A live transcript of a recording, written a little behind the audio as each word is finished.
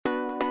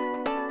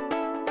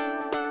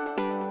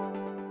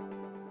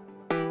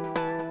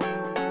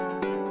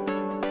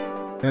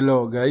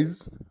Hello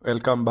guys,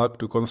 welcome back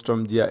to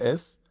Construct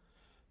GIS.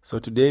 So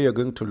today we are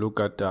going to look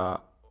at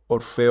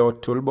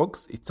Orfeo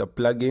Toolbox. It's a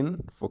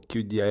plugin for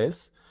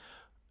QGIS.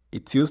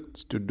 It's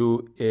used to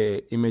do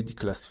image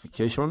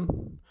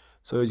classification.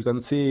 So you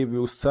can see if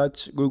you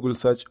Google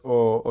search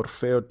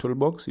Orfeo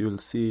Toolbox, you will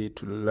see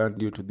it will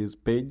land you to this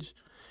page.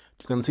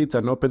 You can see it's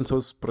an open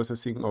source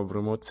processing of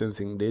remote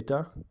sensing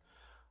data,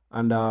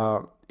 and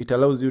it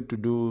allows you to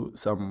do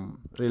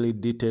some really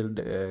detailed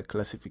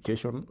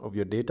classification of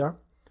your data.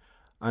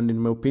 And in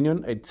my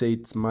opinion, I'd say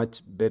it's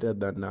much better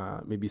than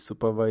maybe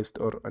supervised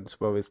or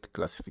unsupervised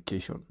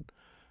classification.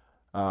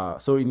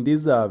 So in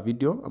this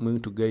video, I'm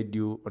going to guide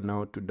you on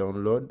how to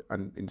download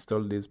and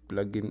install this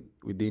plugin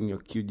within your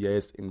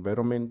QGIS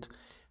environment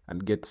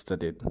and get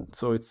started.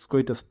 So it's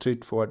quite a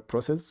straightforward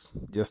process.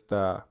 Just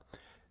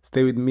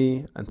stay with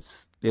me and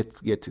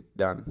let's get it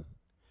done.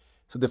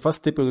 So the first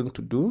step you're going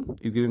to do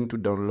is you're going to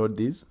download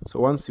this. So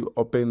once you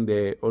open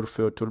the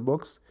Orfeo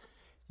Toolbox,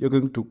 you're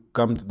going to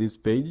come to this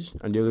page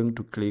and you're going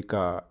to click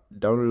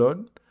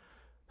download.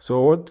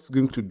 So what it's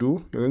going to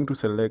do, you're going to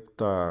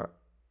select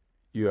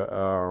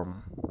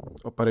your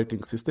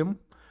operating system.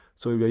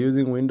 So if you're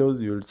using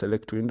Windows, you'll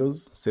select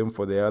Windows. Same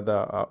for the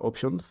other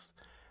options.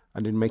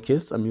 And in my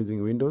case, I'm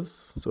using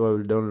Windows. So I will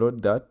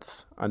download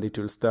that and it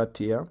will start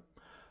here.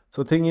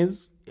 So thing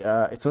is,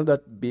 it's not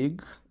that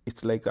big.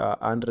 It's like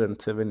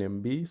 107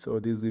 MB. So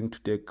this is going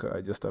to take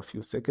just a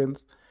few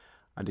seconds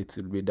and it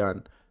will be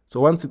done.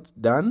 So once it's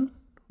done,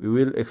 we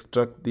will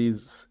extract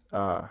these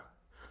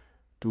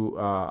to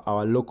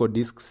our local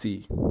disk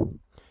C.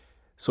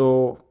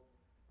 So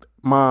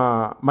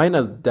mine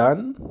is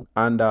done,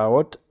 and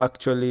what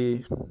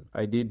actually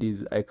I did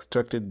is I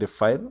extracted the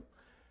file.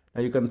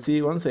 Now you can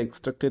see once I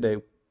extracted, I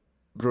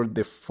brought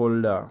the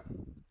folder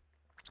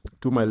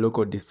to my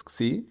local disk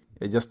C.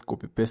 I just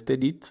copy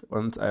pasted it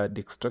once I had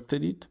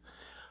extracted it,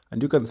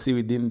 and you can see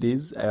within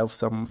this I have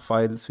some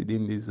files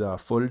within this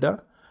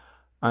folder.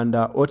 And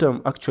what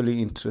I'm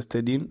actually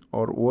interested in,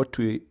 or what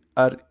we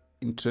are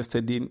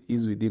interested in,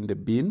 is within the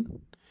bin.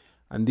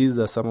 And these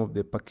are some of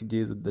the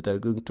packages that are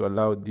going to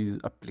allow this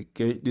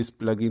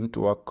plugin to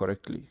work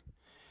correctly.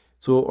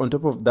 So on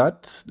top of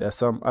that, there are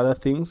some other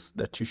things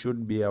that you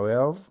should be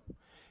aware of.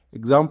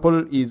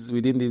 Example is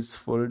within this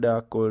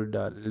folder called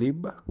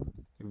lib.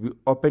 If you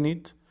open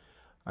it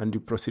and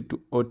you proceed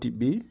to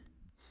OTB,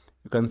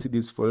 you can see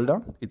this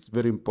folder. It's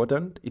very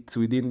important. It's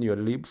within your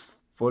lib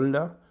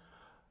folder.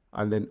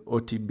 And then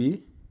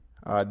OTB.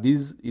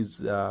 This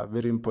is a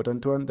very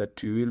important one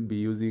that we will be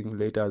using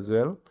later as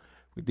well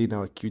within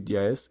our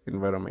QGIS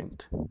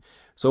environment.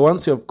 So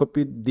once you have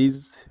copied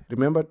this,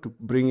 remember to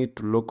bring it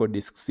to local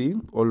disk C.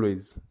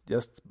 Always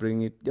just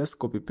bring it, just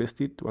copy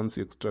paste it once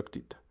you extract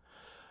it.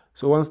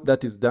 So once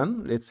that is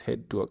done, let's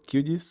head to our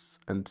QGIS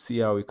and see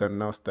how we can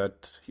now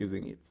start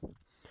using it.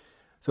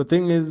 So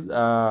thing is,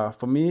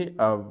 for me,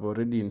 I've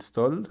already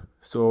installed,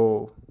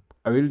 so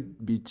I will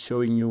be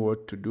showing you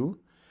what to do.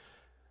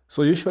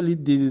 So usually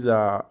this is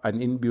an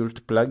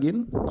inbuilt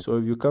plugin. So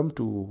if you come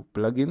to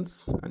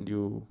plugins and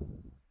you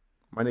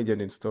manage and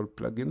install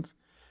plugins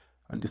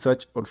and you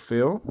search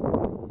Orfeo.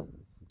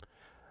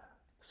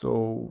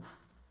 So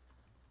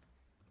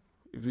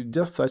if you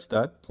just search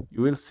that,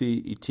 you will see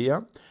it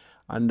here.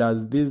 And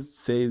as this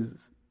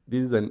says,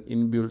 this is an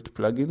inbuilt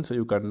plugin, so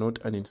you cannot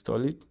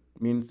uninstall it.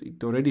 Means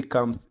it already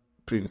comes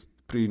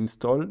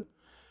pre-installed.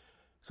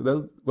 So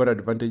that's one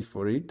advantage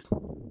for it.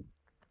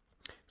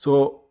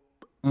 So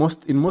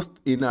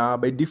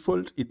by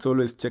default, it's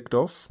always checked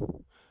off.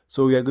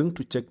 So we are going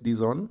to check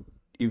this on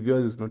if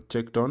yours is not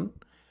checked on.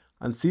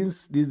 And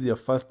since this is your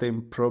first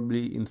time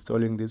probably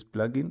installing this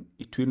plugin,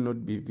 it will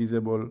not be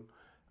visible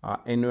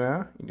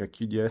anywhere in your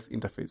QGIS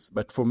interface.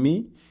 But for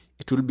me,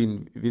 it will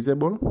be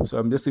visible. So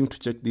I'm just going to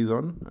check this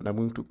on and I'm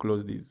going to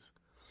close this.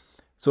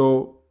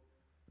 So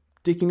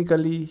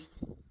technically,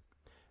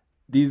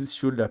 this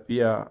should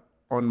appear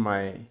on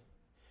my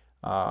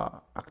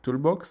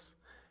toolbox.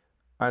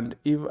 And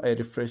if I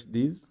refresh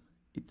this,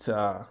 it's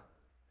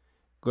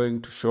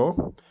going to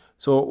show.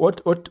 So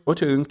what we're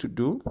going to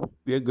do,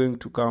 we are going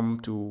to come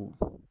to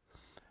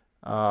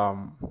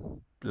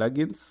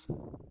plugins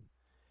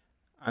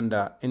and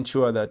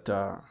ensure that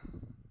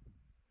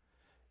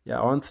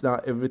once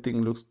now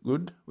everything looks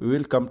good, we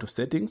will come to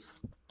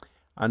settings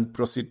and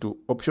proceed to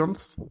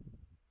options.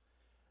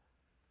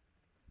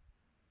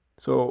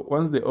 So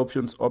once the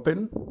options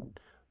open,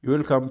 you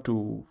will come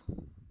to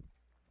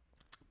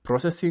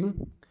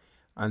processing,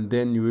 and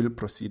then you will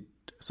proceed.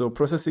 So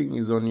processing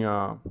is on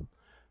your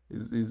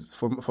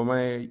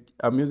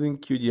I'm using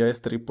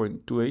QGIS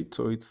 3.28,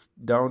 so it's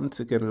down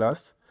second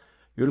last.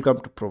 You will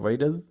come to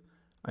providers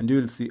and you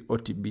will see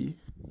OTB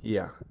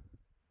here.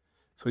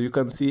 So you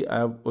can see I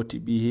have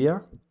OTB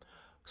here.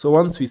 So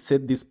once we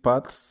set these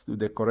paths to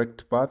the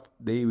correct path,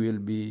 they will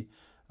be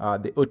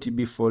the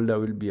OTB folder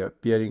will be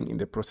appearing in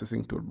the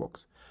processing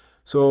toolbox.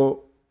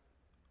 So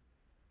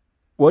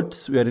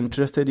what we are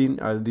interested in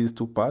are these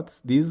two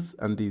paths, these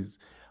and these.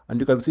 And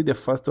you can see the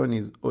first one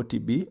is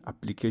OTB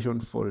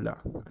application folder.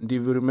 And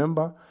if you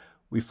remember,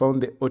 we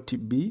found the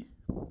OTB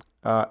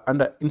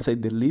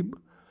inside the lib,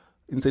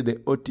 inside the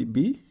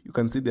OTB, you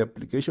can see the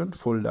application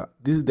folder.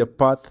 This is the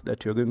path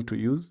that you're going to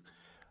use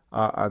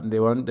and the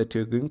one that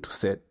you're going to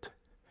set.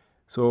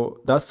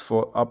 So that's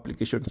for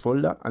application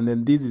folder, and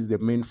then this is the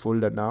main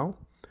folder now.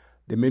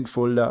 The main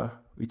folder,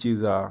 which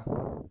is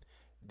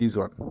this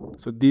one.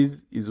 So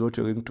this is what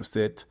you're going to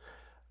set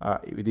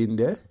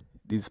within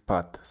this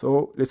path.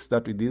 So let's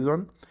start with this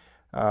one.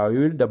 We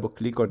will double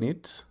click on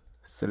it,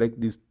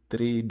 select these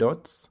 3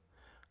 dots,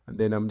 and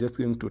then I'm just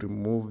going to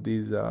remove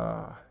this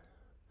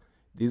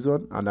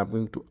one, and I'm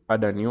going to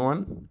add a new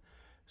one.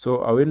 So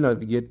I will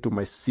navigate to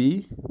my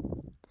C.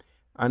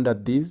 Under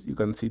this, you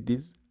can see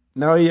this.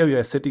 Now here we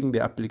are setting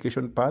the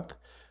application path.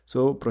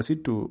 So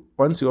proceed to,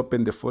 once you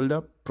open the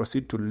folder,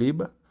 proceed to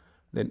lib,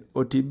 then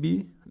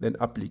OTB, then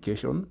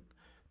application.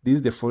 This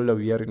is the folder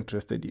we are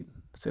interested in.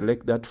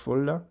 Select that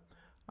folder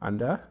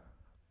and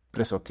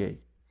press OK.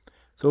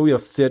 So we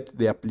have set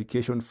the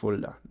application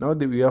folder. Now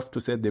we have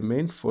to set the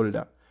main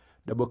folder.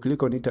 Double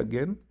click on it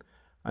again,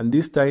 and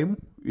this time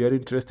we are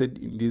interested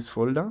in this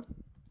folder,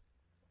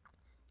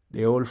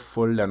 the whole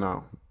folder.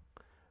 Now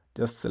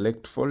just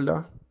select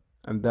folder,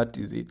 and that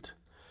is it.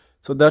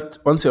 So that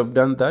once you have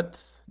done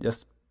that,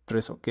 just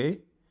press OK,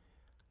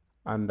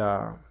 and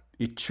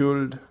it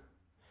should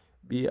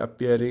be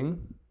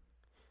appearing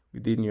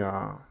within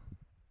your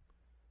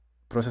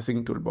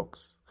processing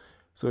toolbox.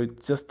 So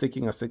it's just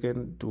taking a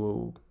second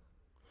to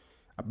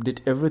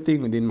update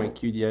everything within my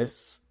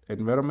QGIS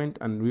environment,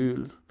 and we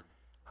will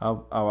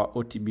have our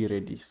OTB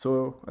ready.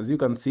 So as you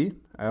can see,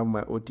 I have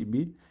my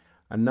OTB,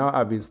 and now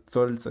I've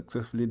installed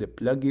successfully the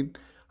plugin,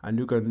 and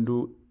you can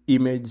do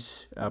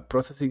image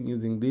processing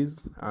using this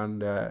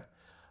and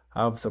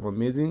have some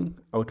amazing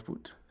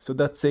output. So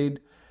that said,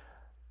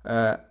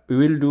 we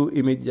will do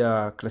image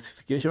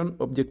classification,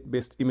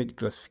 object-based image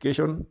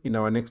classification in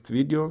our next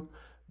video.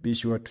 Be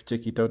sure to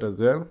check it out as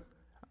well,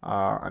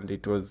 and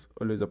it was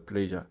always a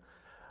pleasure.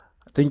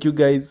 Thank you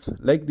guys.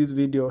 Like this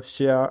video,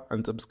 share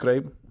and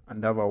subscribe,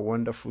 and have a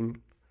wonderful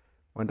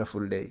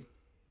day.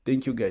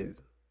 Thank you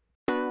guys.